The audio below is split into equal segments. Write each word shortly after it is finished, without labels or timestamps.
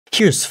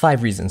Here's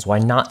 5 reasons why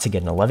not to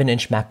get an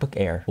 11-inch MacBook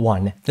Air.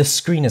 1. The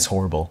screen is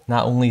horrible.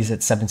 Not only is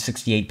it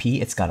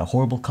 768p, it's got a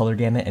horrible color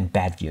gamut and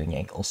bad viewing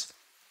angles.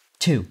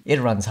 2.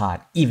 It runs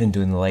hot, even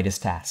doing the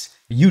lightest tasks.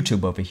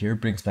 YouTube over here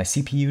brings my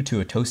CPU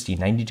to a toasty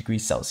 90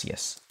 degrees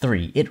Celsius.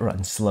 3. It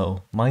runs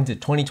slow. Mine's a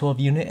 2012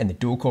 unit and the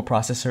dual-core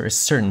processor is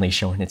certainly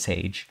showing its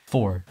age.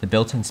 4. The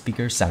built-in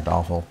speakers sound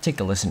awful. Take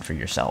a listen for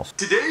yourself.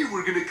 Today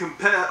we're going to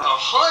compare a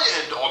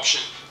high-end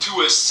option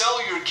to a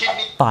cellular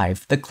kidney.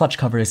 5. The clutch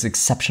cover is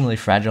exceptionally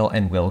fragile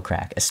and will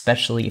crack,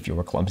 especially if you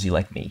were clumsy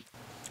like me.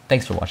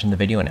 Thanks for watching the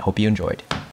video and I hope you enjoyed.